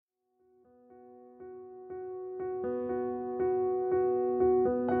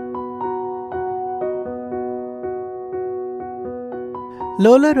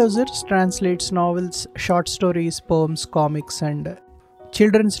Lola Rogers translates novels, short stories, poems, comics, and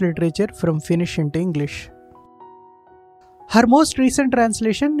children's literature from Finnish into English. Her most recent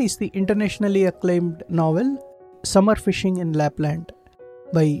translation is the internationally acclaimed novel Summer Fishing in Lapland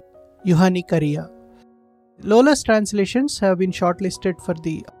by Juhani Kariya. Lola's translations have been shortlisted for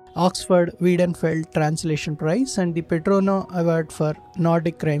the Oxford Wiedenfeld Translation Prize and the Petrono Award for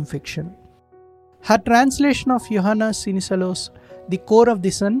Nordic Crime Fiction. Her translation of Johanna Sinisalo's The Core of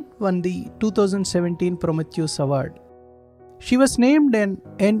the Sun won the 2017 Prometheus Award. She was named an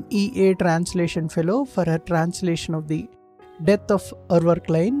NEA Translation Fellow for her translation of The Death of Orvar,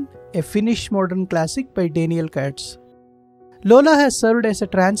 a Finnish modern classic by Daniel Katz. Lola has served as a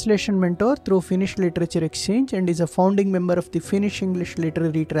translation mentor through Finnish Literature Exchange and is a founding member of the Finnish English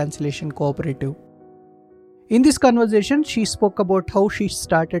Literary Translation Cooperative. In this conversation, she spoke about how she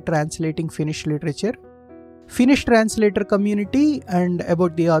started translating Finnish literature, Finnish translator community, and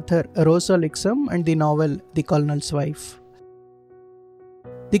about the author Rosa Liksom and the novel The Colonel's Wife.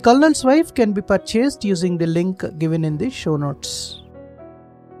 The Colonel's Wife can be purchased using the link given in the show notes.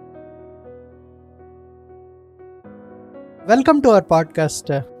 Welcome to our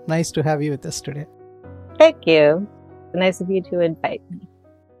podcast. Nice to have you with us today. Thank you. Nice of you to invite me.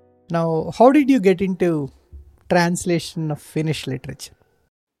 Now, how did you get into translation of Finnish literature?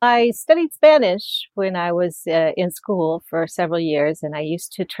 I studied Spanish when I was in school for several years, and I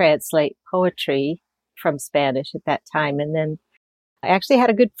used to translate poetry from Spanish at that time. And then I actually had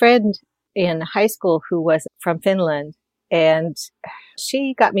a good friend in high school who was from Finland, and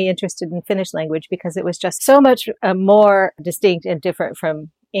she got me interested in Finnish language because it was just so much more distinct and different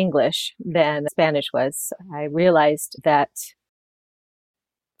from English than Spanish was. I realized that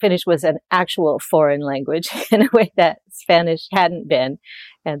Finnish was an actual foreign language in a way that Spanish hadn't been,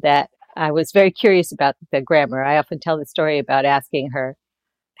 and that I was very curious about the grammar. I often tell the story about asking her,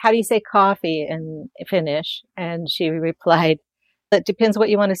 "How do you say coffee in Finnish?" And she replied, "It depends what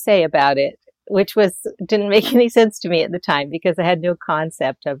you want to say about it," which didn't make any sense to me at the time because I had no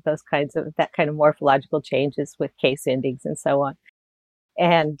concept of that kind of morphological changes with case endings and so on.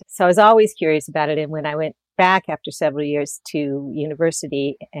 And so I was always curious about it. And when I went back after several years to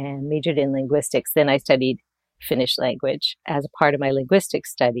university and majored in linguistics, then I studied Finnish language as a part of my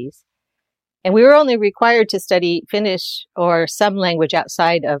linguistics studies. And we were only required to study Finnish or some language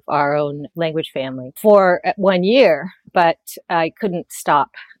outside of our own language family for 1 year, but I couldn't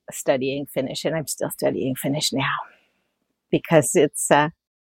stop studying Finnish, and I'm still studying Finnish now because it's an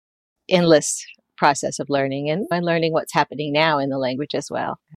endless process of learning and learning what's happening now in the language as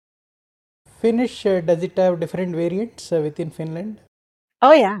well. Finnish, does it have different variants within Finland?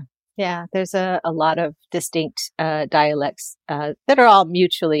 Oh, yeah. Yeah, there's a lot of distinct dialects that are all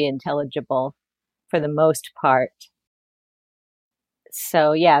mutually intelligible for the most part.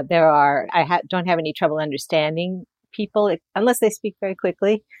 So, yeah, don't have any trouble understanding people unless they speak very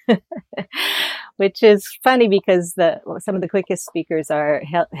quickly, which is funny because some of the quickest speakers are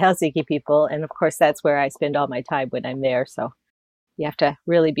Helsinki people. And of course, that's where I spend all my time when I'm there. So you have to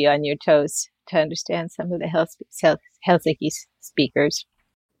really be on your toes to understand some of the Helsinki speakers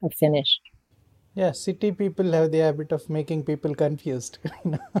of Finnish. Yeah, city people have the habit of making people confused.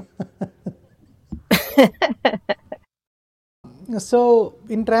 So,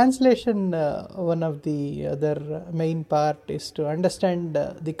 in translation, one of the other main part is to understand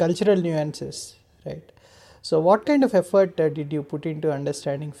the cultural nuances, right? So, what kind of effort did you put into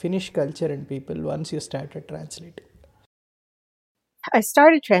understanding Finnish culture and people once you started translating? I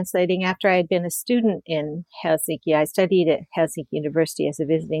started translating after I had been a student in Helsinki. I studied at Helsinki University as a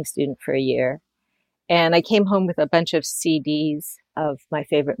visiting student for a year. And I came home with a bunch of CDs of my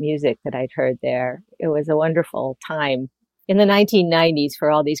favorite music that I'd heard there. It was a wonderful time in the 1990s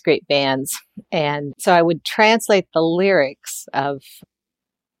for all these great bands. And so I would translate the lyrics of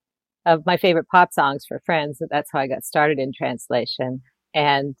my favorite pop songs for friends. That's how I got started in translation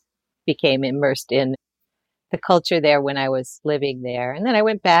and became immersed in the culture there when I was living there. And then I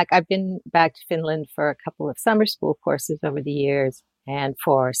went back. I've been back to Finland for a couple of summer school courses over the years and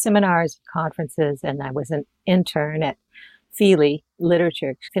for seminars, conferences, and I was an intern at Finnish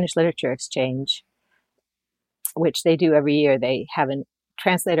Literature Exchange, which they do every year. They have a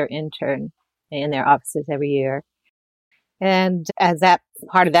translator intern in their offices every year. And as that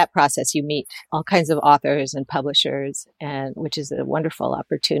part of that process, you meet all kinds of authors and publishers, and which is a wonderful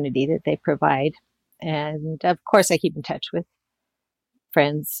opportunity that they provide. And of course, I keep in touch with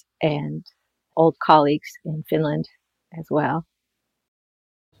friends and old colleagues in Finland as well.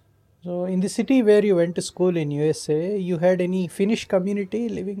 So, in the city where you went to school in USA, you had any Finnish community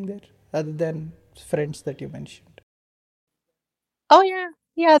living there other than friends that you mentioned? Oh yeah,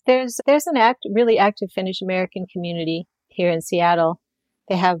 yeah. There's an really active Finnish American community here in Seattle.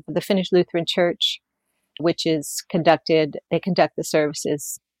 They have the Finnish Lutheran Church, which is conducted. They conduct the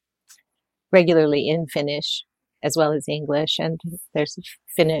services regularly in Finnish as well as English. And there's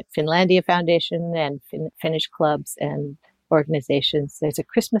Finlandia Foundation and Finnish clubs and organizations. There's a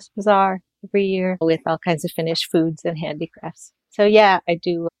Christmas bazaar every year with all kinds of Finnish foods and handicrafts. So yeah, I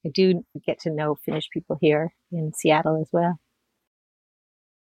do get to know Finnish people here in Seattle as well.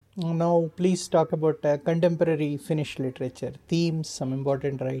 Now, please talk about contemporary Finnish literature, themes, some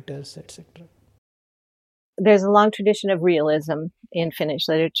important writers, etc. There's a long tradition of realism in Finnish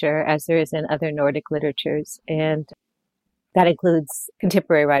literature, as there is in other Nordic literatures, and that includes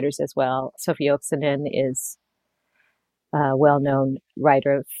contemporary writers as well. Sophie Oksanen is a well-known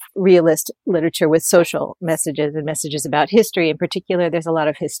writer of realist literature with social messages and messages about history. In particular, there's a lot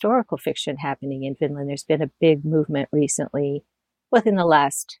of historical fiction happening in Finland. There's been a big movement recently, within the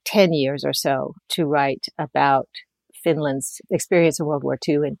last 10 years or so, to write about Finland's experience of World War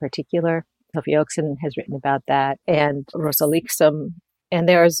II in particular. Sophie Oksanen has written about that, and Rosa Liksom. And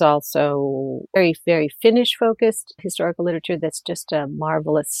there's also very, very Finnish focused historical literature that's just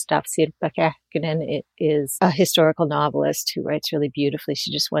marvelous stuff. Sirpa Kähkönen is a historical novelist who writes really beautifully.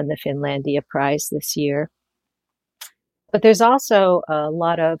 She just won the Finlandia Prize this year. But there's also a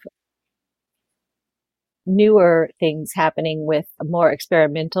lot of newer things happening with more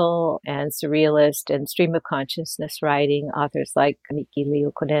experimental and surrealist and stream of consciousness writing, authors like Mikki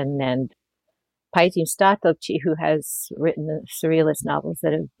Liukonen and Paitin Statovci, who has written surrealist novels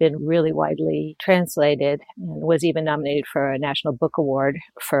that have been really widely translated and was even nominated for a National Book Award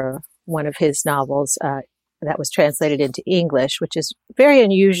for one of his novels that was translated into English, which is very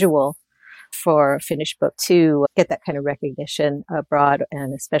unusual for a Finnish book to get that kind of recognition abroad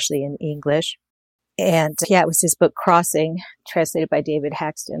and especially in English. And yeah, it was his book Crossing, translated by David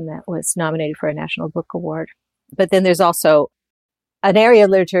Haxton, that was nominated for a National Book Award. But then there's also an area of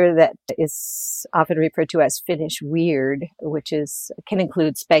literature that is often referred to as Finnish weird, which can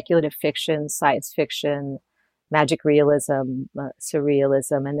include speculative fiction, science fiction, magic realism,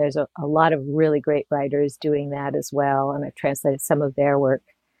 surrealism, and there's a lot of really great writers doing that as well. And I've translated some of their work,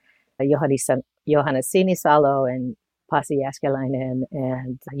 Johanna Sinisalo and Pasi Jääskeläinen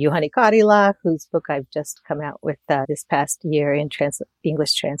and Juhani Karila, whose book I've just come out with this past year in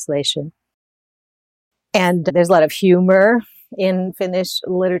English translation. And there's a lot of humor in Finnish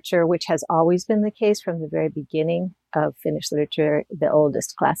literature, which has always been the case from the very beginning of Finnish literature. The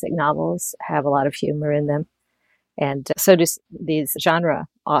oldest classic novels have a lot of humor in them. And so do these genre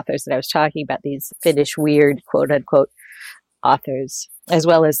authors that I was talking about, these Finnish weird, quote unquote, authors, as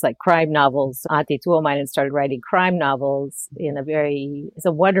well as like crime novels. Antti Tuomainen started writing crime novels it's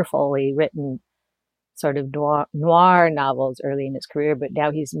a wonderfully written sort of noir novels early in his career, but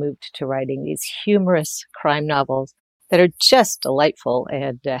now he's moved to writing these humorous crime novels that are just delightful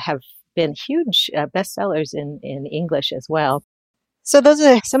and have been huge bestsellers in English as well. So those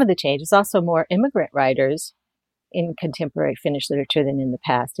are some of the changes. Also more immigrant writers in contemporary Finnish literature than in the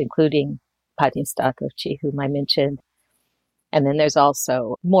past, including Paitin Statovci, whom I mentioned. And then there's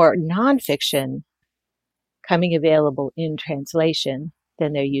also more nonfiction coming available in translation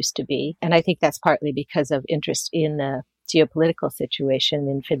than there used to be. And I think that's partly because of interest in the geopolitical situation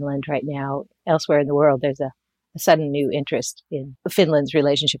in Finland right now. Elsewhere in the world, there's a sudden new interest in Finland's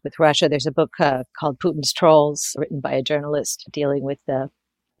relationship with Russia. There's a book called Putin's Trolls, written by a journalist dealing with the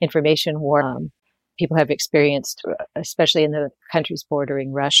information war people have experienced, especially in the countries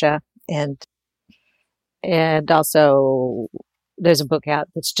bordering Russia. And also there's a book out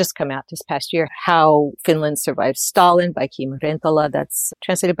that's just come out this past year, How Finland Survived Stalin by Kim Rentola. That's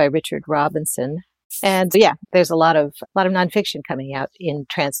translated by Richard Robinson. And yeah, there's a lot of nonfiction coming out in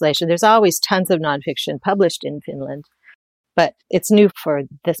translation. There's always tons of nonfiction published in Finland, but it's new for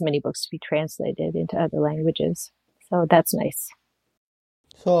this many books to be translated into other languages. So that's nice.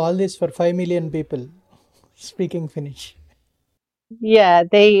 So all this for 5 million people speaking Finnish. Yeah,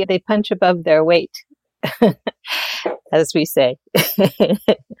 they punch above their weight, as we say.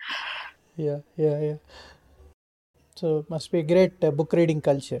 Yeah. So it must be a great book reading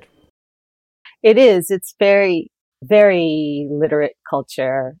culture. It is. It's very, very literate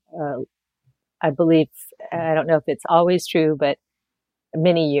culture. I believe, I don't know if it's always true, but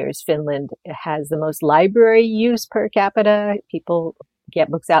many years Finland has the most library use per capita. People get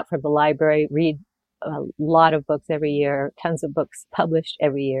books out from the library, read a lot of books every year, tons of books published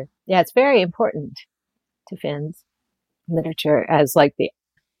every year. Yeah, it's very important to Finns literature as like the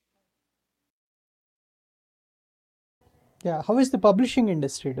Yeah, how is the publishing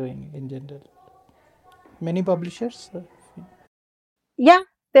industry doing in general? Many publishers? Yeah,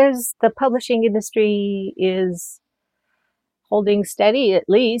 the publishing industry is holding steady, at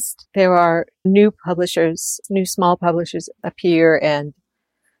least. There are new publishers, new small publishers appear, and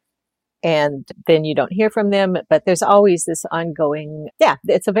then you don't hear from them. But there's always this ongoing, yeah,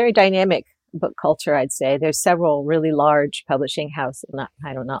 it's a very dynamic book culture, I'd say. There's several really large publishing houses,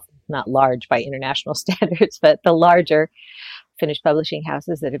 not large by international standards, but the larger Finnish publishing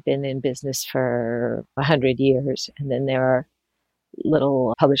houses that have been in business for 100 years. And then there are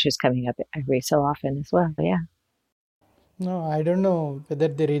little publishers coming up every so often as well. Yeah. No, I don't know whether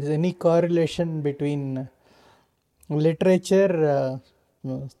there is any correlation between literature,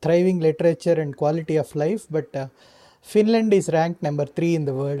 thriving literature, and quality of life, but Finland is ranked number 3 in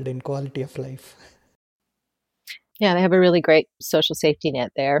the world in quality of life. Yeah, they have a really great social safety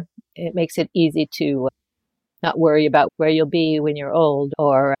net there. It makes it easy to not worry about where you'll be when you're old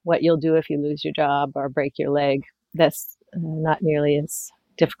or what you'll do if you lose your job or break your leg. That's not nearly as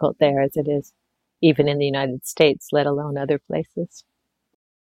difficult there as it is even in the United States, let alone other places.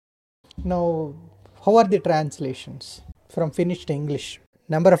 Now, how are the translations from Finnish to English?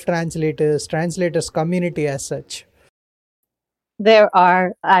 Number of translators community as such.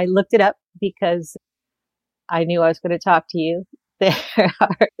 I looked it up because I knew I was going to talk to you. There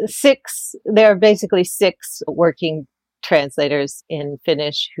are basically 6 working translators in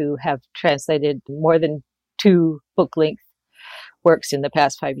Finnish who have translated more than 2 book length works in the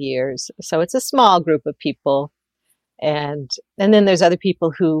past 5 years. So it's a small group of people. And then there's other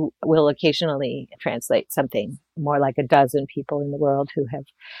people who will occasionally translate something, more like a dozen people in the world who have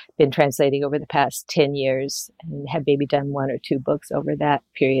been translating over the past 10 years and have maybe done 1 or 2 books over that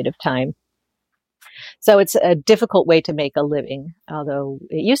period of time. So it's a difficult way to make a living, although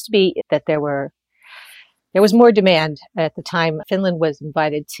it used to be that there was more demand at the time. Finland was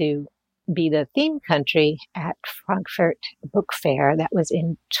invited to be the theme country at Frankfurt Book Fair. That was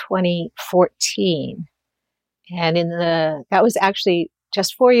in 2014. And that was actually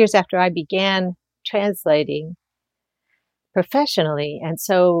just 4 years after I began translating professionally. And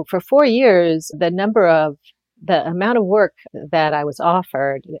so for 4 years, the amount of work that I was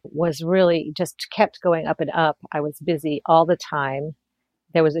offered was really just kept going up and up. I was busy all the time.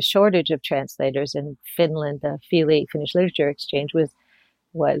 There was a shortage of translators in Finland. The Finnish Literature Exchange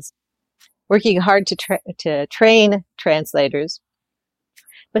was working hard to train translators.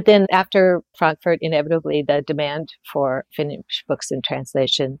 But then after Frankfurt, inevitably the demand for Finnish books in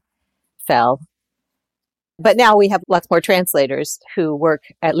translation fell. But now we have lots more translators who work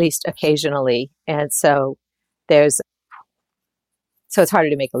at least occasionally. And so it's harder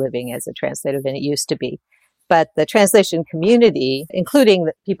to make a living as a translator than it used to be. But the translation community, including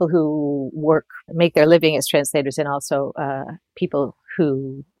the people who make their living as translators and also people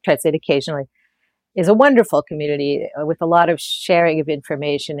who translate occasionally, is a wonderful community with a lot of sharing of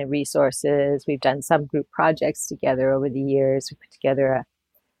information and resources. We've done some group projects together over the years. We put together a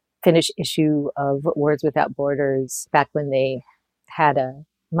Finnish issue of Words Without Borders back when they had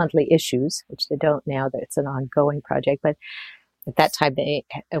monthly issues, which they don't now. That it's an ongoing project. But at that time,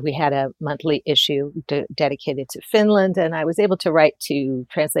 we had a monthly issue dedicated to Finland, and I was able to write to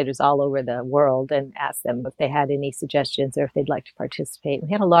translators all over the world and ask them if they had any suggestions or if they'd like to participate.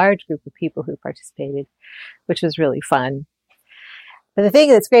 We had a large group of people who participated, which was really fun. But the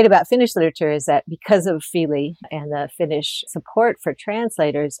thing that's great about Finnish literature is that because of Fili and the Finnish support for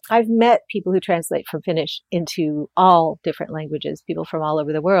translators, I've met people who translate from Finnish into all different languages, people from all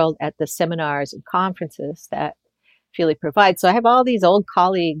over the world at the seminars and conferences that Fili provides. So I have all these old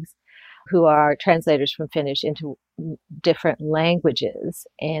colleagues who are translators from Finnish into different languages.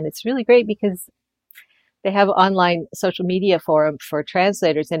 And it's really great because they have online social media forum for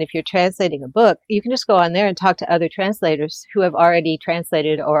translators. And if you're translating a book, you can just go on there and talk to other translators who have already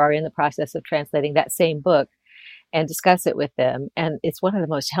translated or are in the process of translating that same book and discuss it with them. And it's one of the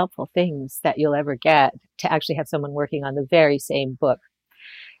most helpful things that you'll ever get to actually have someone working on the very same book.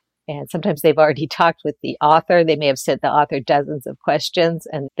 And sometimes they've already talked with the author. They may have sent the author dozens of questions,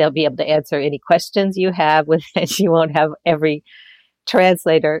 and they'll be able to answer any questions you have and you won't have every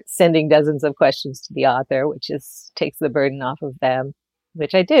translator sending dozens of questions to the author, which takes the burden off of them,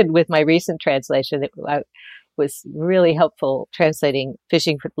 which I did with my recent translation. It was really helpful translating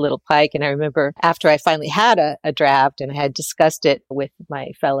Fishing for the Little Pike. And I remember after I finally had a draft and I had discussed it with my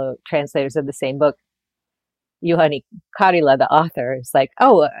fellow translators of the same book, Juhani Karila, the author, is like,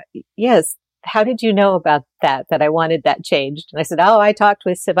 oh, yes, how did you know about that I wanted that changed? And I said, oh, I talked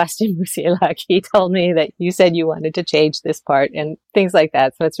with Sebastian Musielak. He told me that you said you wanted to change this part and things like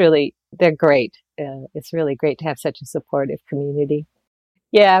that. So they're great. It's really great to have such a supportive community.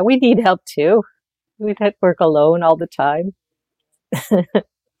 Yeah, we need help too. We don't work alone all the time.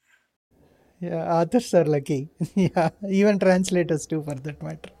 Yeah, authors are lucky. Yeah, even translators too, for that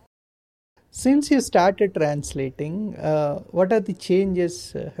matter. Since you started translating, what are the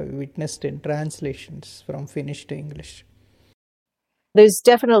changes have you witnessed in translations from Finnish to English? There's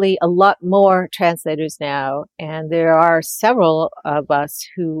definitely a lot more translators now, and there are several of us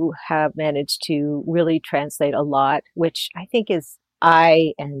who have managed to really translate a lot, which I think is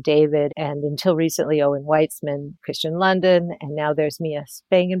I and David, and until recently, Owen Weitzman, Christian London, and now there's Mia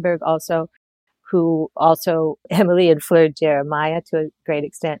Spangenberg also, who also Emily and Fleur Jeremiah to a great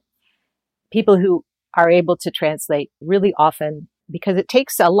extent. People who are able to translate really often because it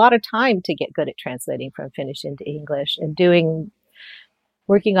takes a lot of time to get good at translating from Finnish into English and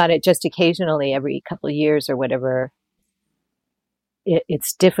working on it just occasionally every couple of years or whatever.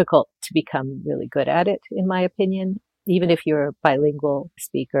 It's difficult to become really good at it, in my opinion, even if you're a bilingual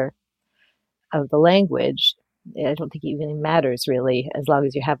speaker of the language. I don't think it even matters really, as long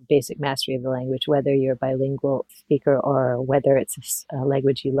as you have basic mastery of the language, whether you're a bilingual speaker or whether it's a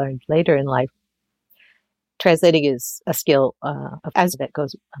language you learned later in life. Translating is a skill as that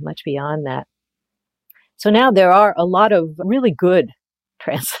goes much beyond that. So now there are a lot of really good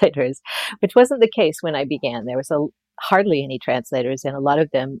translators, which wasn't the case when I began. There was hardly any translators, and a lot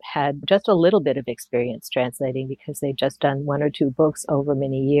of them had just a little bit of experience translating because they'd just done one or two books over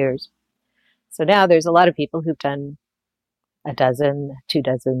many years. So now there's a lot of people who've done a dozen, 2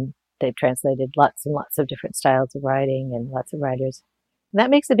 dozen. They've translated lots and lots of different styles of writing and lots of writers. And that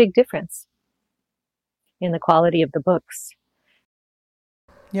makes a big difference in the quality of the books.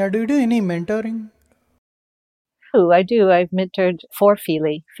 Yeah, do you do any mentoring? Oh, I do. I've mentored for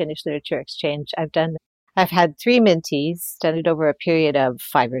Feely, Finnish Literature Exchange. I've had 3 mentees, done it over a period of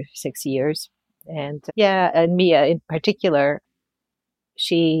 5 or 6 years. And Mia in particular,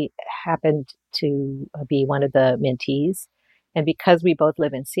 she happened to be one of the mentees. And because we both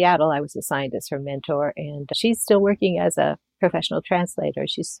live in Seattle, I was assigned as her mentor. And she's still working as a professional translator.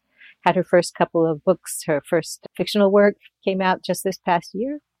 She's had her first couple of books. Her first fictional work came out just this past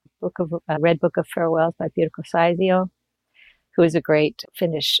year. Red Book of Farewells by Pirkko Saisio, who is a great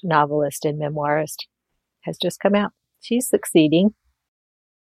Finnish novelist and memoirist, has just come out. She's succeeding.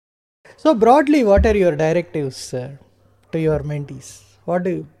 So broadly, what are your directives to your mentees? What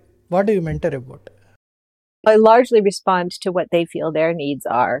do you mentor about? I largely respond to what they feel their needs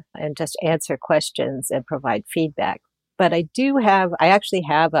are and just answer questions and provide feedback. But I actually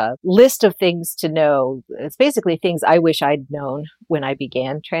have a list of things to know. It's basically things I wish I'd known when I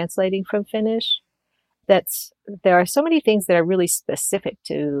began translating from Finnish. There are so many things that are really specific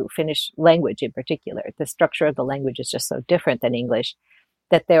to Finnish language in particular. The structure of the language is just so different than English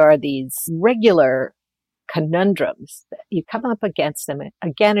that there are these regular conundrums. You come up against them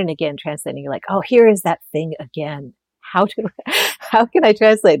again and again translating. You're like, oh, here is that thing again. How can I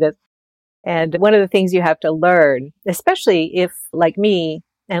translate this? And one of the things you have to learn, especially if, like me,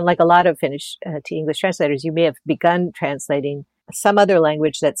 and like a lot of Finnish to English translators, you may have begun translating some other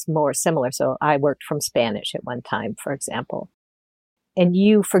language that's more similar. So I worked from Spanish at one time, for example. And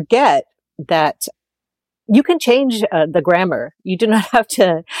you forget that you can change the grammar. You do not have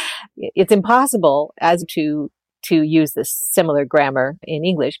to, it's impossible to use this similar grammar in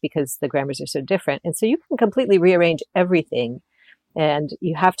English because the grammars are so different. And so you can completely rearrange everything. And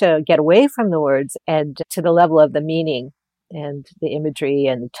you have to get away from the words and to the level of the meaning and the imagery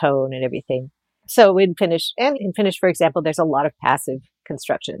and the tone and everything. So in Finnish, for example, there's a lot of passive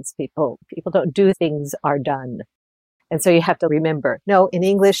constructions. People don't do things are done. And so you have to remember, no, in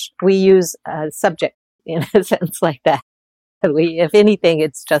English, we use a subject in a sentence like that. If anything,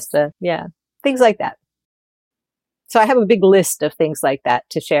 it's just things like that. So I have a big list of things like that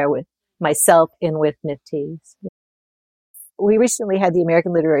to share with myself and with mentees. We recently had the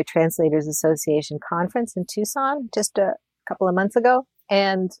American Literary Translators Association conference in Tucson just a couple of months ago.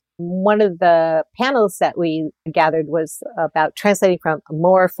 And one of the panels that we gathered was about translating from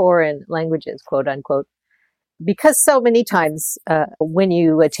more foreign languages, quote unquote. Because so many times when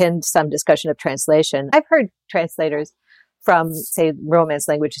you attend some discussion of translation, I've heard translators from, say, Romance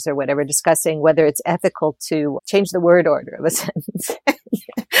languages or whatever, discussing whether it's ethical to change the word order of a sentence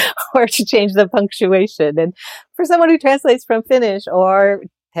or to change the punctuation. And for someone who translates from Finnish or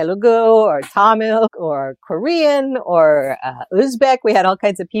Telugu or Tamil or Korean or Uzbek, we had all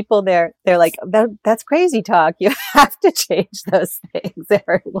kinds of people there. They're like, that's crazy talk. You have to change those things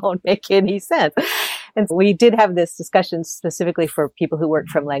or it won't make any sense. And we did have this discussion specifically for people who work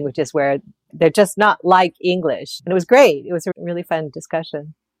from languages where they're just not like English. And it was great. It was a really fun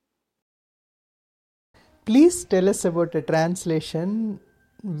discussion. Please tell us about a translation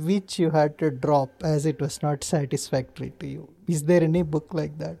which you had to drop as it was not satisfactory to you. Is there any book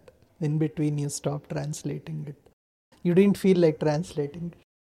like that? In between, you stopped translating it. You didn't feel like translating it.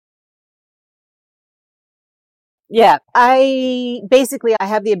 Yeah, I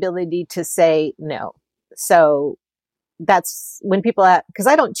have the ability to say no. So that's when people, because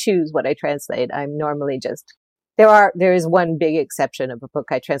I don't choose what I translate. I'm normally just, there is one big exception of a book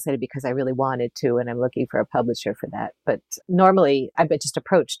I translated because I really wanted to, and I'm looking for a publisher for that. But normally I've been just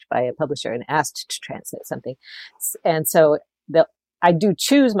approached by a publisher and asked to translate something. And so I do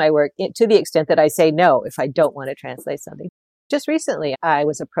choose my work to the extent that I say no if I don't want to translate something. Just recently, I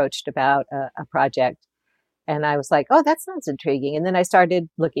was approached about a project and I was like, oh, that sounds intriguing. And then I started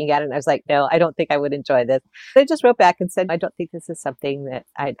looking at it and I was like, no, I don't think I would enjoy this. I just wrote back and said, I don't think this is something that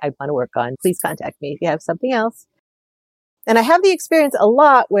I want to work on. Please contact me if you have something else. And I have the experience a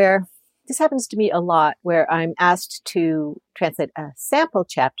lot where this happens to me a lot where I'm asked to translate a sample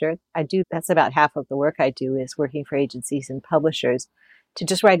chapter. That's about half of the work I do is working for agencies and publishers to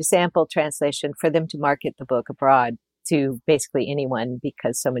just write a sample translation for them to market the book abroad to basically anyone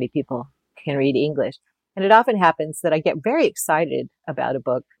because so many people can read English. And it often happens that I get very excited about a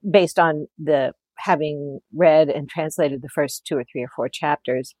book based on having read and translated the first 2 or 3 or 4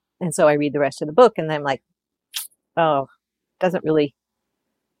 chapters. And so I read the rest of the book and then I'm like, oh, it doesn't really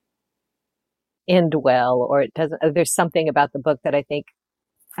end well, or there's something about the book that I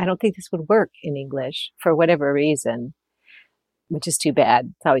don't think this would work in English for whatever reason, which is too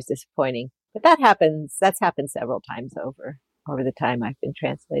bad. It's always disappointing. But that's happened several times over the time I've been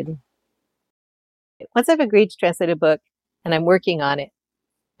translating. Once I've agreed to translate a book and I'm working on it,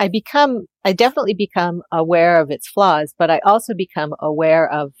 I definitely become aware of its flaws, but I also become aware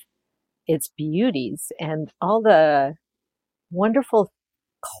of its beauties and all the wonderful,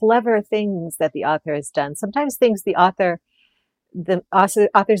 clever things that the author has done. Sometimes things the authors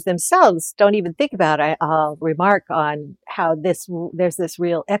themselves don't even think about. I'll remark on how there's this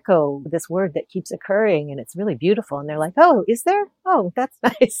real echo, this word that keeps occurring and it's really beautiful. And they're like, oh, is there? Oh, that's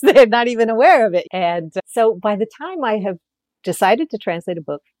nice. They're not even aware of it. And so by the time I have decided to translate a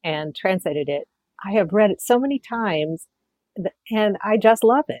book and translated it, I have read it so many times and I just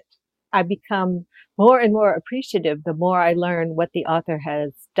love it. I become more and more appreciative the more I learn what the author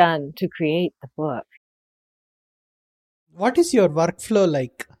has done to create the book. What is your workflow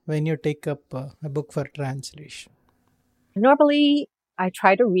like when you take up a book for translation? Normally, I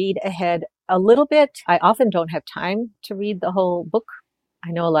try to read ahead a little bit. I often don't have time to read the whole book.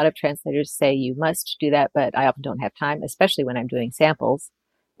 I know a lot of translators say you must do that, but I often don't have time, especially when I'm doing samples,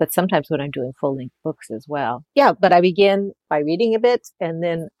 but sometimes when I'm doing full-length books as well. Yeah, but I begin by reading a bit and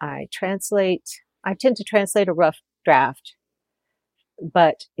then I translate. I tend to translate a rough draft,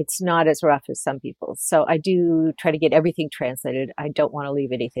 but it's not as rough as some people. So I do try to get everything translated. I don't want to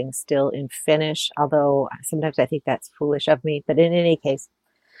leave anything still in Finnish, although sometimes I think that's foolish of me. But in any case,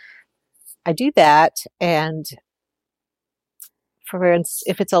 I do that. And for instance,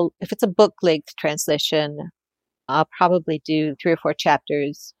 if it's a book length translation, I'll probably do 3 or 4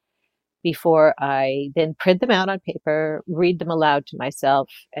 chapters before I then print them out on paper, read them aloud to myself,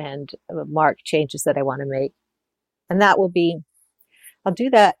 and mark changes that I want to make. And I'll do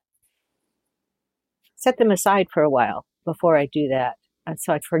that, set them aside for a while before I do that. And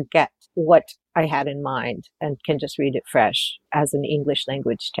so I forget what I had in mind and can just read it fresh as an English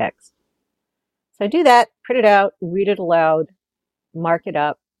language text. So I do that, print it out, read it aloud, mark it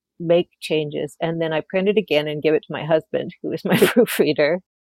up, make changes, and then I print it again and give it to my husband, who is my proofreader,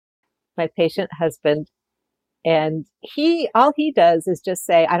 my patient husband. And all he does is just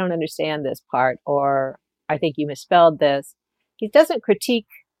say, I don't understand this part, or I think you misspelled this. He doesn't critique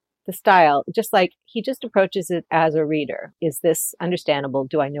the style, just like he just approaches it as a reader. Is this understandable?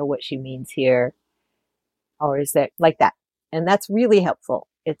 Do I know what she means here? Or is that like that? And that's really helpful.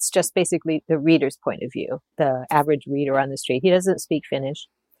 It's just basically the reader's point of view, the average reader on the street. He doesn't speak Finnish.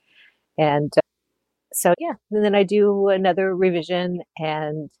 And so, yeah, and then I do another revision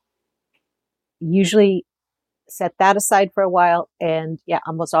and usually set that aside for a while. And yeah,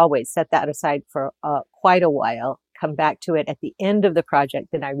 almost always set that aside for quite a while. Come back to it at the end of the project.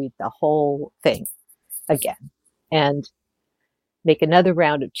 Then I read the whole thing again and make another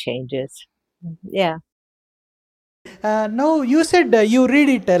round of changes. Yeah. No, you said you read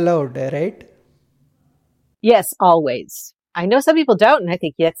it aloud, right? Yes, always. I know some people don't, and I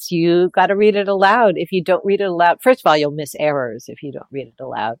think, yes, you got to read it aloud. If you don't read it aloud, first of all, you'll miss errors if you don't read it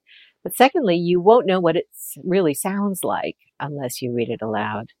aloud. But secondly, you won't know what it really sounds like unless you read it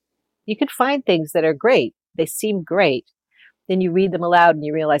aloud. You could find things that are great. They seem great. then you read them aloud and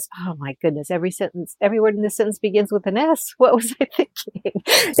you realize, oh my goodness, every word in this sentence begins with an S. What was I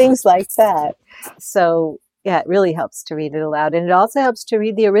thinking? Things like that. So yeah, it really helps to read it aloud. And it also helps to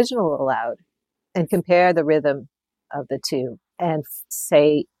read the original aloud and compare the rhythm of the two and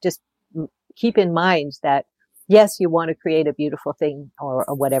say, just keep in mind that yes, you want to create a beautiful thing or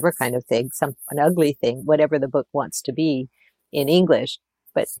whatever kind of thing, an ugly thing, whatever the book wants to be in English,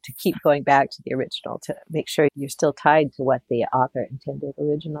 but to keep going back to the original to make sure you're still tied to what the author intended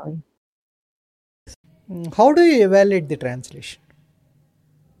originally. How do you evaluate the translation?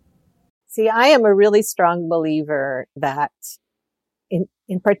 See, I am a really strong believer that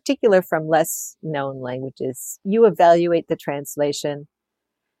in particular from less known languages, you evaluate the translation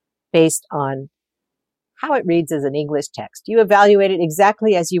based on how it reads as an English text. You evaluate it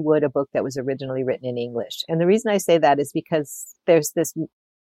exactly as you would a book that was originally written in English. And the reason I say that is because there's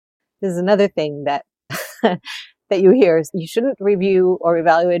another thing that that you hear is you shouldn't review or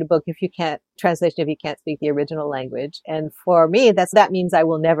evaluate a book if you can't speak the original language. And for me, that means I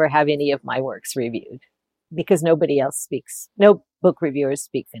will never have any of my works reviewed because no book reviewers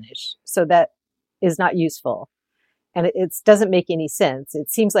speak Finnish. So that is not useful. And it doesn't make any sense. It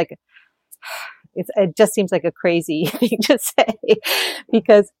just seems like a crazy thing to say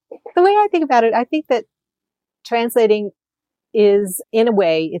because the way I think about it, I think that translating is, in a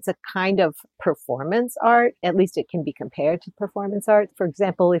way, it's a kind of performance art. At least it can be compared to performance art. For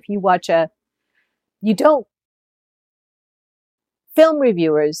example, if you watch film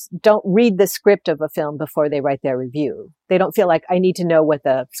reviewers don't read the script of a film before they write their review. They don't feel like I need to know what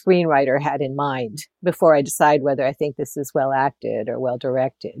the screenwriter had in mind before I decide whether I think this is well acted or well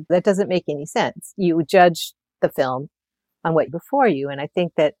directed. That doesn't make any sense. You judge the film on what before you. And I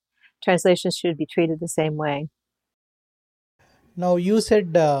think that translations should be treated the same way. Now, you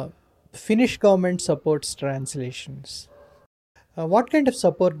said Finnish government supports translations. What kind of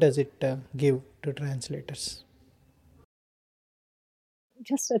support does it give to translators?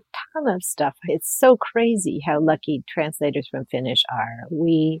 Just a ton of stuff. It's so crazy how lucky translators from Finnish are.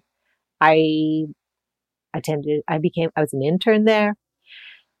 I was an intern there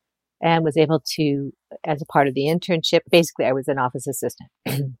and was able to, as a part of the internship, basically I was an office assistant,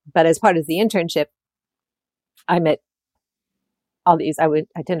 but as part of the internship, I met I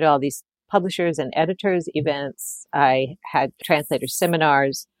attended all these publishers and editors events. I had translator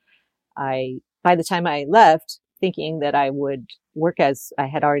seminars. By the time I left, thinking that I would I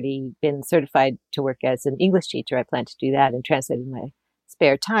had already been certified to work as an English teacher. I planned to do that and translate in my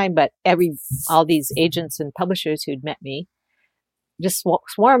spare time. But all these agents and publishers who'd met me just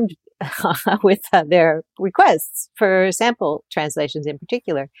swarmed with their requests for sample translations in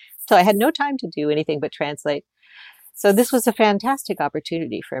particular. So I had no time to do anything but translate. So this was a fantastic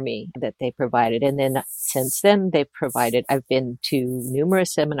opportunity for me that they provided. And then since then, I've been to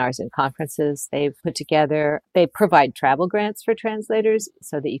numerous seminars and conferences they've put together. They provide travel grants for translators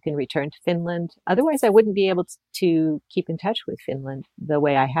so that you can return to Finland. Otherwise, I wouldn't be able to keep in touch with Finland the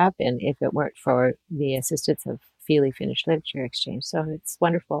way I have been if it weren't for the assistance of Feely Finnish Literature Exchange. So it's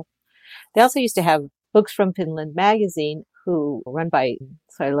wonderful. They also used to have Books from Finland magazine, run by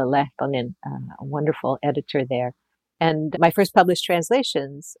Lola Rogers, a wonderful editor there. And my first published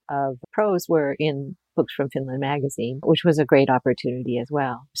translations of prose were in Books from Finland magazine, which was a great opportunity as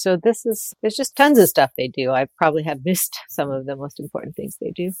well. So there's just tons of stuff they do. I probably have missed some of the most important things they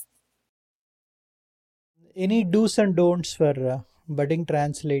do. Any do's and don'ts for budding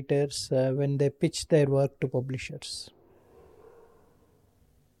translators when they pitch their work to publishers?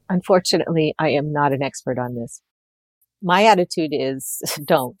 Unfortunately, I am not an expert on this. My attitude is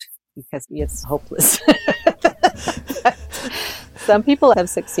don't, because it's hopeless. Some people have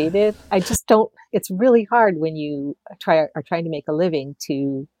succeeded. I just don't. It's really hard when you are trying to make a living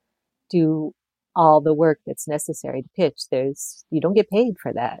to do all the work that's necessary to pitch. You don't get paid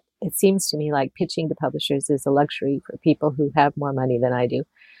for that. It seems to me like pitching to publishers is a luxury for people who have more money than I do.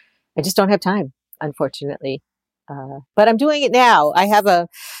 I just don't have time, unfortunately. But I'm doing it now. I have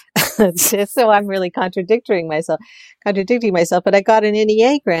so I'm really contradicting myself, but I got an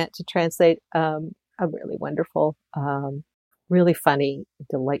NEA grant to translate, a really wonderful, really funny,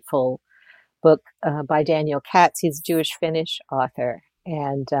 delightful book, by Daniel Katz. He's a Jewish Finnish author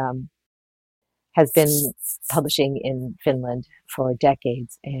and, has been publishing in Finland for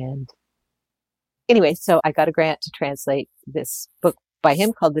decades. And anyway, so I got a grant to translate this book by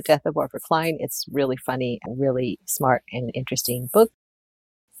him called The Death of Orpha Klein. It's really funny and really smart and interesting book.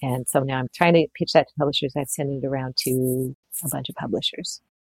 And so now I'm trying to pitch that to publishers. I've sent it around to a bunch of publishers.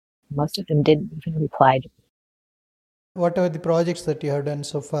 Most of them didn't even reply. What are the projects that you have done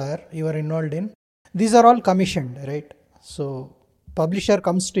so far, you are involved in? These are all commissioned, right? So, publisher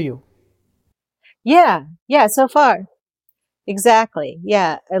comes to you. Yeah. Yeah. So far. Exactly.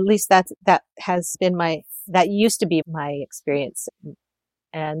 Yeah. At least that has been that used to be my experience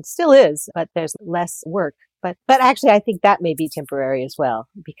and still is, but there's less work. But actually, I think that may be temporary as well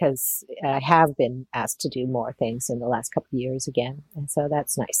because I have been asked to do more things in the last couple of years again. And so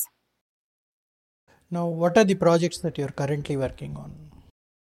that's nice. Now, what are the projects that you're currently working on?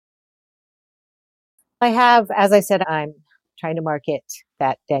 I have, as I said, I'm trying to market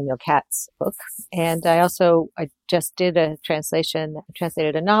that Daniel Katz book. And I just did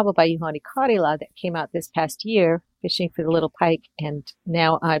translated a novel by Juhani Karila that came out this past year, Fishing for the Little Pike. And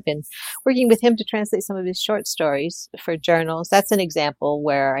now I've been working with him to translate some of his short stories for journals. That's an example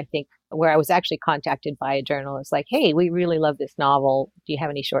where I was actually contacted by a journal. It's like, hey, we really love this novel. Do you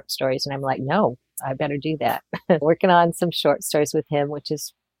have any short stories? And I'm like, no, I better do that. Working on some short stories with him, which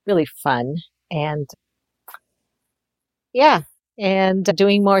is really fun. And yeah. And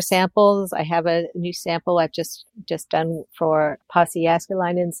doing more samples. I have a new sample I've just done for Pasi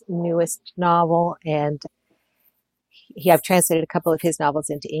Jääskeläinen's newest novel. And I've translated a couple of his novels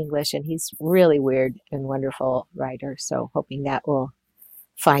into English, and he's really weird and wonderful writer. So hoping that will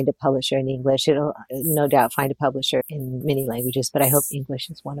find a publisher in English. It'll no doubt find a publisher in many languages, but I hope English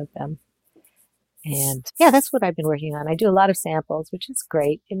is one of them. And yeah, that's what I've been working on. I do a lot of samples, which is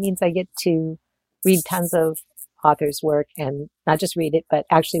great. It means I get to read tons of authors' work and not just read it, but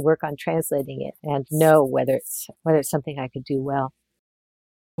actually work on translating it and know whether it's something I could do well.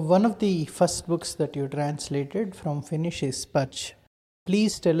 One of the first books that you translated from Finnish is Patch.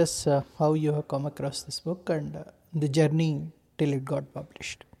 Please tell us how you have come across this book and the journey till it got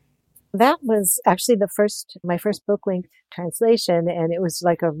published. That was actually my first book-length translation, and it was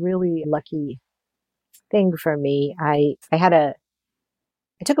like a really lucky thing for me. I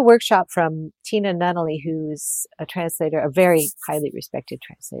took a workshop from Tina Nunnally, who's a translator, a very highly respected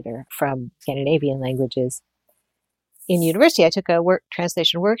translator from Scandinavian languages. In university, I took a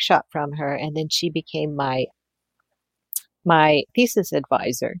translation workshop from her, and then she became my thesis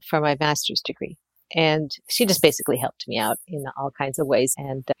advisor for my master's degree. And she just basically helped me out in all kinds of ways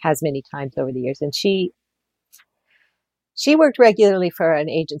and has many times over the years. And she worked regularly for an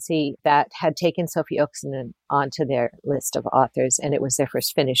agency that had taken Sophie Oksanen onto their list of authors, and it was their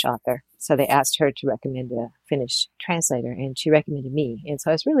first Finnish author. So they asked her to recommend a Finnish translator, and she recommended me. And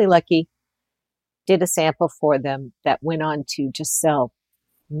so I was really lucky, did a sample for them that went on to just sell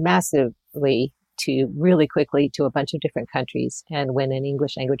massively to really quickly to a bunch of different countries. And when an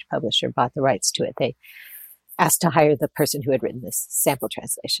English language publisher bought the rights to it, they asked to hire the person who had written this sample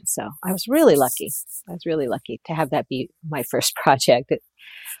translation. So I was really lucky. To have that be my first project.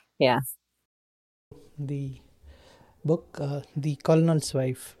 Yeah. The book, The Colonel's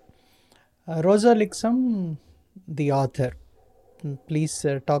Wife. Rosa Liksom, the author. Please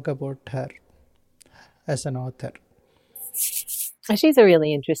talk about her as an author. She's a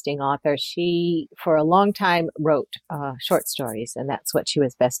really interesting author. She, for a long time, wrote short stories, and that's what she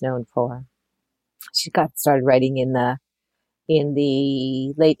was best known for. She got started writing in the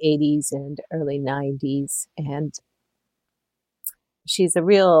late 80s and early 90s, and she's a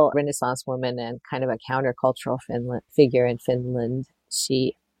real Renaissance woman and kind of a countercultural figure in Finland.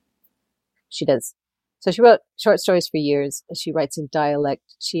 She does. So she wrote short stories for years. She writes in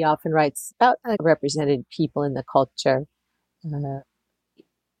dialect. She often writes about represented people in the culture,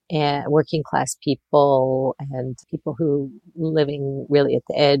 and working class people and people who living really at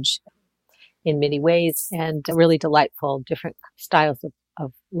the edge in many ways, and really delightful different styles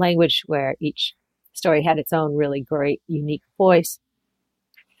of language where each story had its own really great, unique voice.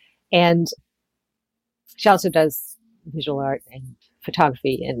 And she also does visual art and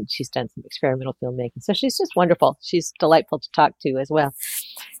photography, and she's done some experimental filmmaking. So she's just wonderful. She's delightful to talk to as well.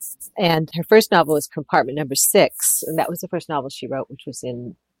 And her first novel was Compartment Number 6, and that was the first novel she wrote, which was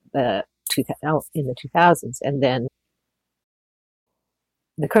in the 2000s. And then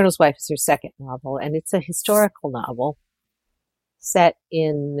The Colonel's Wife is her second novel, and it's a historical novel set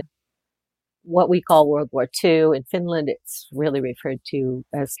in what we call World War II. In Finland, it's really referred to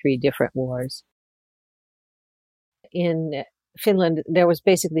as 3 different wars. In Finland, there was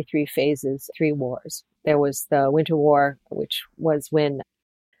basically 3 phases, 3 wars. There was the Winter War, which was when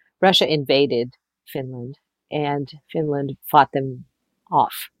Russia invaded Finland, and Finland fought them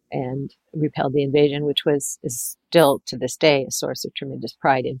off and repelled the invasion, which is still to this day a source of tremendous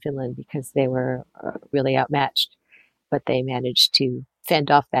pride in Finland because they were really outmatched, but they managed to fend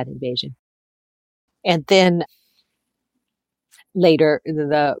off that invasion. And then later,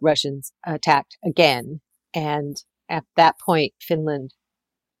 the Russians attacked again, and at that point, Finland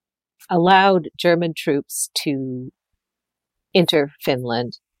allowed German troops to enter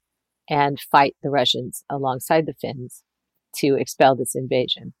Finland and fight the Russians alongside the Finns to expel this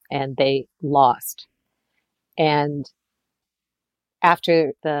invasion. And they lost. And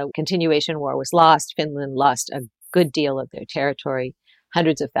after the continuation war was lost, Finland lost a good deal of their territory.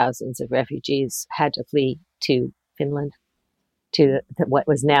 Hundreds of thousands of refugees had to flee to Finland, to what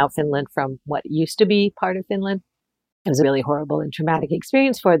was now Finland from what used to be part of Finland. It was a really horrible and traumatic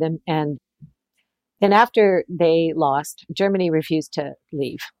experience for them. And then after they lost, Germany refused to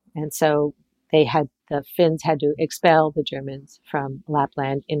leave. And so the Finns had to expel the Germans from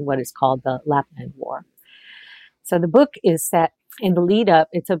Lapland in what is called the Lapland War. So the book is set in the lead up.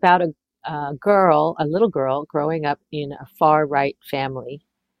 It's about a little girl growing up in a far right family.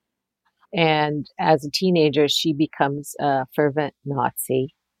 And as a teenager, she becomes a fervent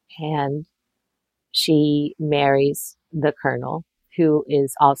Nazi, and she marries the colonel, who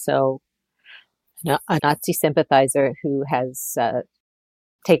is also a Nazi sympathizer who has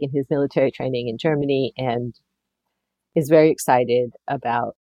taken his military training in Germany and is very excited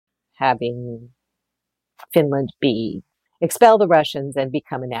about having Finland expel the Russians and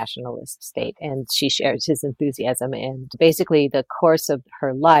become a nationalist state. And she shares his enthusiasm. And basically, the course of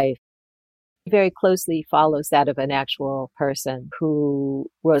her life very closely follows that of an actual person who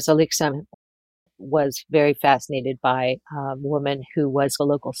Rosa Liksom was very fascinated by, a woman who was a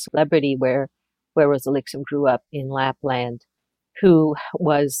local celebrity where Rosa Liksom grew up in Lapland, who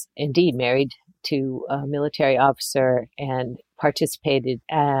was indeed married to a military officer and participated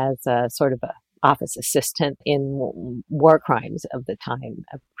as a sort of a office assistant in war crimes of the time,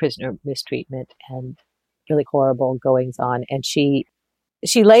 of prisoner mistreatment and really horrible goings on. And she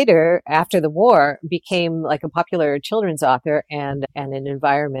later, after the war, became like a popular children's author and an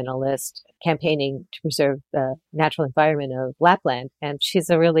environmentalist campaigning to preserve the natural environment of Lapland. And she's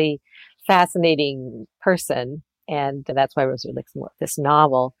a really fascinating person. And that's why Rosa Liksom wrote this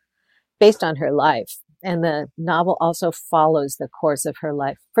novel based on her life. And the novel also follows the course of her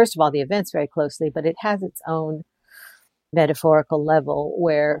life. First of all, the events very closely, but it has its own metaphorical level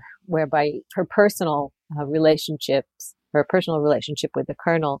whereby her personal relationships, her personal relationship with the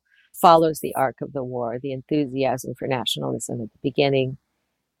colonel follows the arc of the war, the enthusiasm for nationalism at the beginning,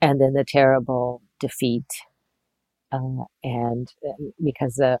 and then the terrible defeat. And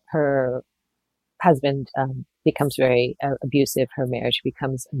because her husband becomes very abusive, her marriage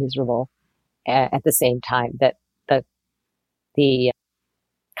becomes miserable at the same time that the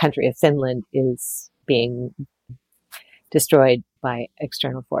country of Finland is being destroyed by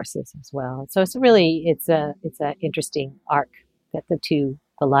external forces as well. So it's a interesting arc that the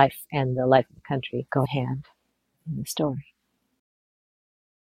life and the life of the country go hand in the story.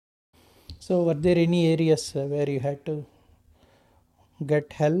 So, were there any areas where you had to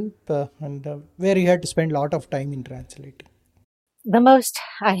get help and where you had to spend a lot of time in translating? The most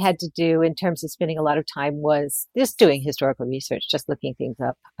I had to do in terms of spending a lot of time was just doing historical research, just looking things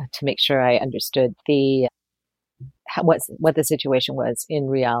up to make sure I understood what the situation was in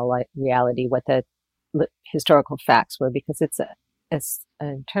reality, what the historical facts were, because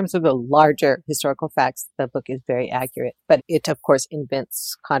in terms of the larger historical facts, the book is very accurate, but it of course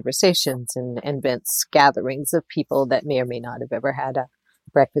invents conversations and invents gatherings of people that may or may not have ever had a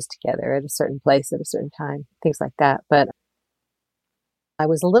breakfast together at a certain place at a certain time, things like that. But I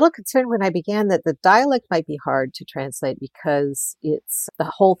was a little concerned when I began that the dialect might be hard to translate because the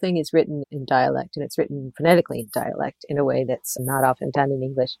whole thing is written in dialect, and it's written phonetically in dialect in a way that's not often done in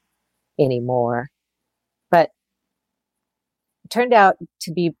English anymore. But it turned out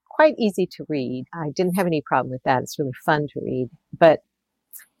to be quite easy to read. I didn't have any problem with that. It's really fun to read, but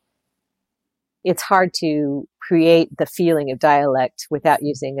it's hard to create the feeling of dialect without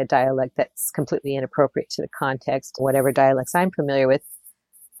using a dialect that's completely inappropriate to the context. Whatever dialects I'm familiar with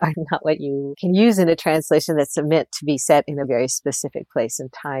are not what you can use in a translation that's meant to be set in a very specific place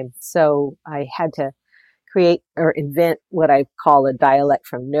and time. So I had to create or invent what I call a dialect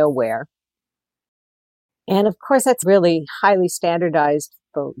from nowhere. And of course, that's really highly standardized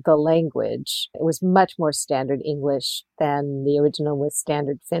the language. It was much more standard English than the original was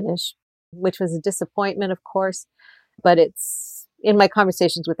standard Finnish, which was a disappointment, of course. But it's in my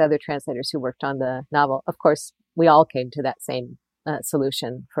conversations with other translators who worked on the novel, of course, we all came to that same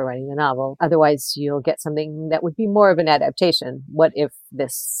solution for writing the novel. Otherwise, you'll get something that would be more of an adaptation. What if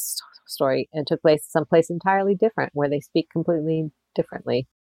this story took place someplace entirely different, where they speak completely differently?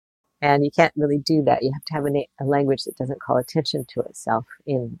 And you can't really do that. You have to have a language that doesn't call attention to itself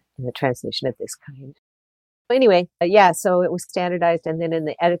in a translation of this kind. Anyway, so it was standardized, and then in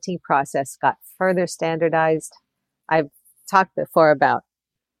the editing process got further standardized. I've talked before about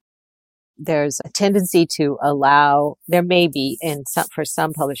there's a tendency to allow, there may be for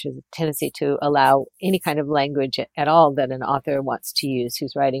some publishers, a tendency to allow any kind of language at all that an author wants to use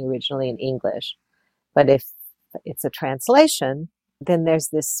who's writing originally in English. But if it's a translation, then there's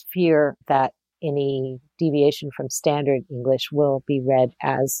this fear that any deviation from standard English will be read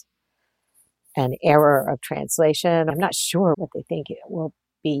as an error of translation. I'm not sure what they think it will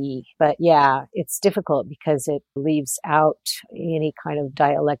be, but yeah, it's difficult because it leaves out any kind of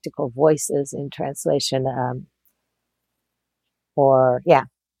dialectical voices in translation.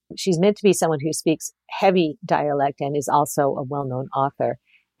 She's meant to be someone who speaks heavy dialect and is also a well-known author.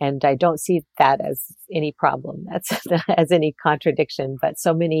 And I don't see that as any problem, that's as any contradiction. But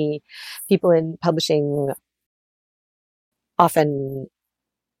so many people in publishing often,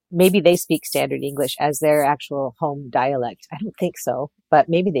 maybe they speak standard English as their actual home dialect. I don't think so, but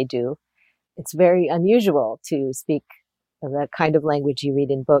maybe they do. It's very unusual to speak the kind of language you read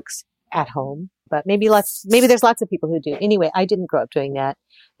in books at home, but maybe there's lots of people who do. Anyway, I didn't grow up doing that.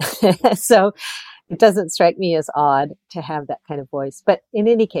 So it doesn't strike me as odd to have that kind of voice. But in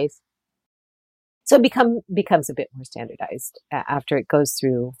any case, so it becomes a bit more standardized after it goes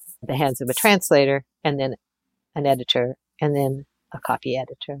through the hands of a translator and then an editor and then a copy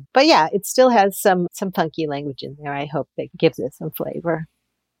editor. But yeah, it still has some funky language in there. I hope that gives it some flavor.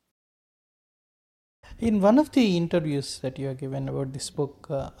 In one of the interviews that you have given about this book,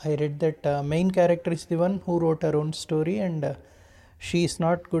 I read that main character is the one who wrote her own story, and she is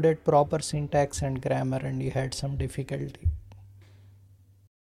not good at proper syntax and grammar, and you had some difficulty.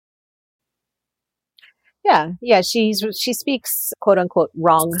 Yeah. She speaks quote unquote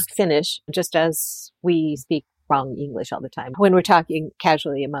wrong Finnish, just as we speak wrong English all the time when we're talking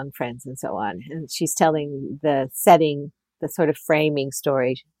casually among friends and so on. And she's telling the setting, the sort of framing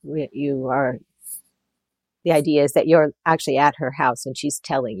story. The idea is that you're actually at her house and she's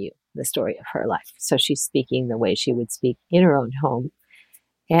telling you the story of her life. So she's speaking the way she would speak in her own home.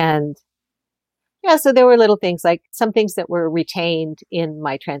 And yeah, so there were little things, like some things that were retained in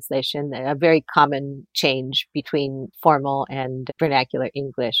my translation. A very common change between formal and vernacular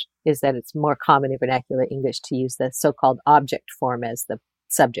English is that it's more common in vernacular English to use the so-called object form as the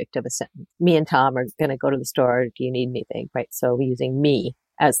subject of a sentence. Me and Tom are going to go to the store. Do you need anything? Right. So we're using me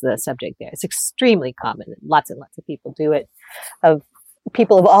as the subject there. It's extremely common. Lots and lots of people do it.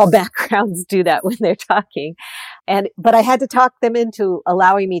 People of all backgrounds do that when they're talking. But I had to talk them into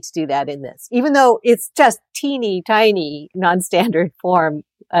allowing me to do that in this, even though it's just teeny tiny non-standard form,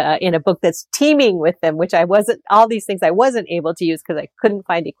 in a book that's teeming with them, which all these things I wasn't able to use because I couldn't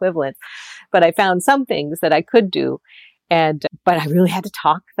find equivalents, but I found some things that I could do. But I really had to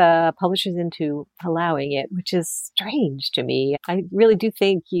talk the publishers into allowing it, which is strange to me. I really do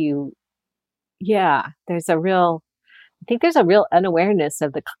think there's a real unawareness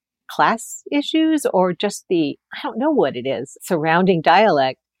of the class issues, or just I don't know what it is, surrounding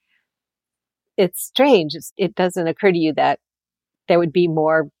dialect. It's strange. It doesn't occur to you that there would be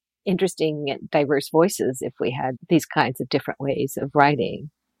more interesting and diverse voices if we had these kinds of different ways of writing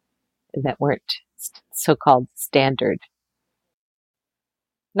that weren't so-called standard.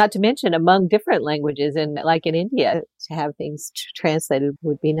 Not to mention among different languages, and like in India, to have things translated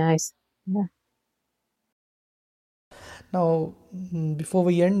would be nice. Yeah. Now, before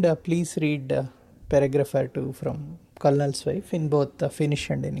we end, please read paragraph or two from Colonel's Wife in both Finnish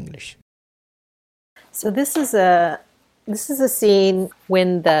and in English. So this is a scene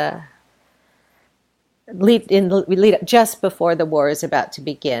when the lead up just before the war is about to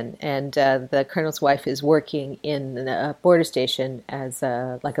begin, and the colonel's wife is working in a border station as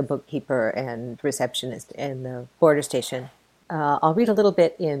like a bookkeeper and receptionist in the border station. I'll read a little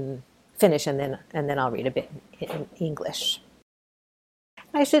bit in Finnish and then I'll read a bit in English.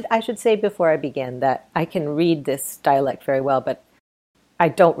 I should say before I begin that I can read this dialect very well, but I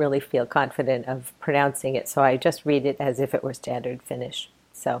don't really feel confident of pronouncing it, so I just read it as if it were standard Finnish.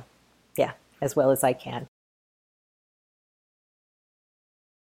 So, yeah, as well as I can.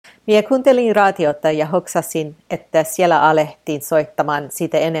 Minä kuuntelin radiota ja hoksasin, että siellä alettiin soittamaan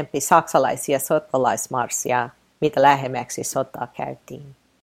siitä enempi saksalaisia sotilaismarssia, mitä lähemmäksi sotaa käytiin.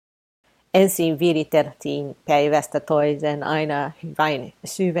 Ensin viriteltiin päivästä toiseen aina vain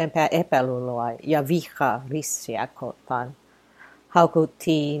syvempää epäluuloa ja vihaa rissiä kohtaan.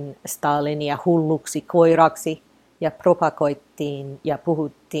 Haukuttiin Stalinia hulluksi koiraksi ja propagoittiin ja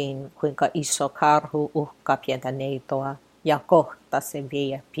puhuttiin, kuinka iso karhu uhkaa pientä neitoa ja kohta se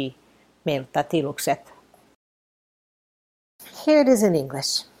viepi meiltä tilukset. Here it is in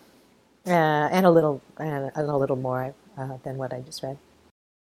English, and a little more than what I just read.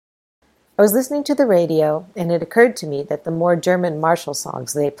 I was listening to the radio, and it occurred to me that the more German martial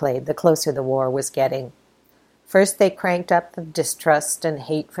songs they played, the closer the war was getting. First, they cranked up the distrust and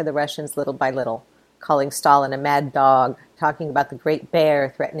hate for the Russians little by little, calling Stalin a mad dog, talking about the great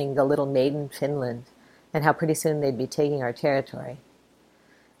bear threatening the little maiden Finland, and how pretty soon they'd be taking our territory.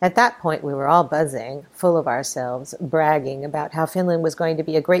 At that point, we were all buzzing, full of ourselves, bragging about how Finland was going to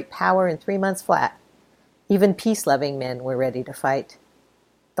be a great power in 3 months flat. Even peace-loving men were ready to fight.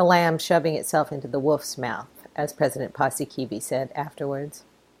 The lamb shoving itself into the wolf's mouth, as President Paasikivi said afterwards.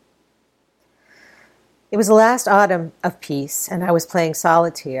 It was the last autumn of peace, and I was playing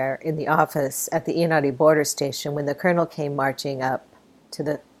solitaire in the office at the Inari border station when the colonel came marching up to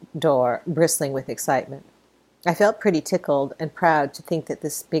the door, bristling with excitement. I felt pretty tickled and proud to think that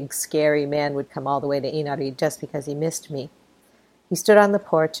this big, scary man would come all the way to Inari just because he missed me. He stood on the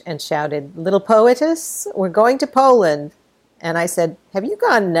porch and shouted, "Little poetess, we're going to Poland." And I said, "Have you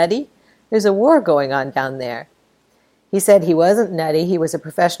gone nutty? There's a war going on down there." He said he wasn't nutty, he was a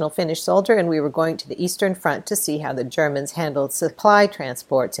professional Finnish soldier, and we were going to the Eastern Front to see how the Germans handled supply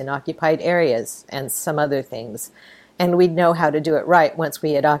transports in occupied areas and some other things. And we'd know how to do it right once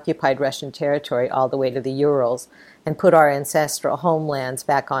we had occupied Russian territory all the way to the Urals and put our ancestral homelands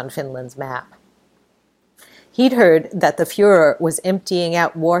back on Finland's map. He'd heard that the Fuhrer was emptying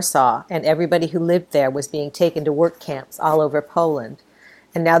out Warsaw and everybody who lived there was being taken to work camps all over Poland.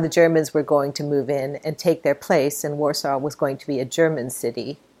 And now the Germans were going to move in and take their place, and Warsaw was going to be a German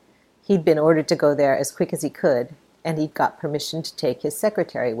city. He'd been ordered to go there as quick as he could, and he'd got permission to take his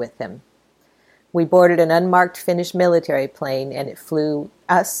secretary with him. We boarded an unmarked Finnish military plane, and it flew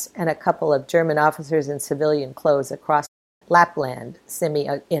us and a couple of German officers in civilian clothes across Lapland,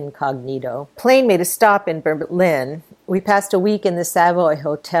 semi-incognito. Plane made a stop in Berlin. We passed a week in the Savoy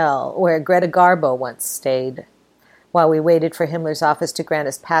Hotel, where Greta Garbo once stayed, while we waited for Himmler's office to grant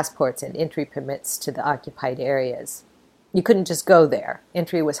us passports and entry permits to the occupied areas. You couldn't just go there.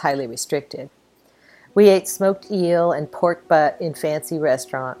 Entry was highly restricted. We ate smoked eel and pork butt in fancy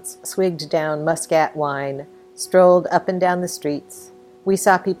restaurants, swigged down muscat wine, strolled up and down the streets. We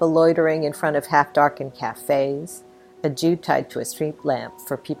saw people loitering in front of half-darkened cafes, a Jew tied to a street lamp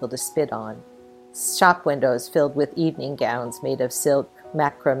for people to spit on, shop windows filled with evening gowns made of silk,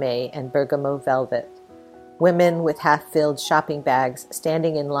 macrame, and bergamot velvet, women with half-filled shopping bags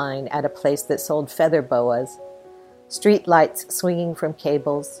standing in line at a place that sold feather boas, street lights swinging from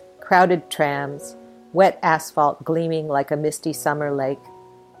cables, crowded trams, wet asphalt gleaming like a misty summer lake,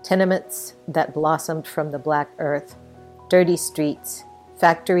 tenements that blossomed from the black earth, dirty streets,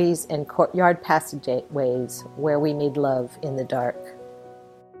 factories and courtyard passageways where we made love in the dark.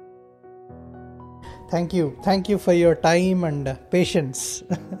 Thank you. Thank you for your time and patience.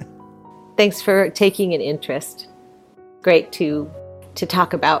 Thanks for taking an interest. Great to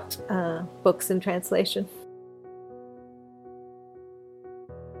talk about books and translation.